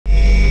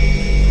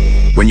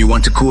When you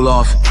want to cool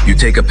off, you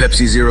take a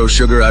Pepsi Zero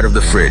Sugar out of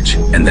the fridge,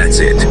 and that's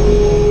it.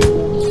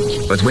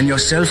 But when your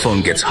cell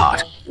phone gets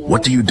hot,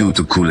 what do you do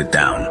to cool it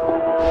down?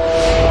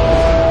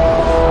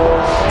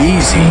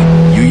 Easy.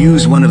 You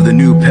use one of the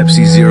new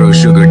Pepsi Zero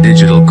Sugar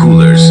digital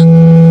coolers.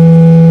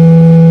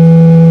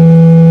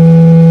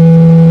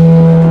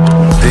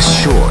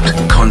 This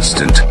short,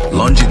 constant,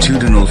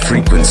 longitudinal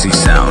frequency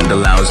sound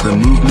allows the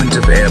movement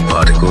of air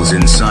particles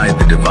inside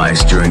the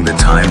device during the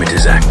time it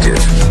is active.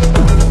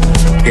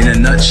 In a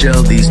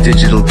nutshell, these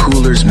digital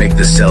coolers make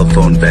the cell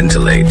phone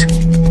ventilate.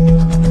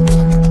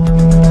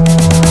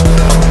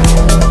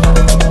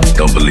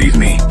 Don't believe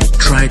me?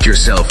 Try it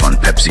yourself on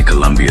Pepsi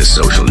Colombia's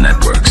social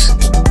networks.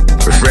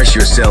 Refresh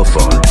your cell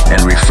phone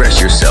and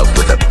refresh yourself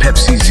with a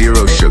Pepsi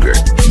Zero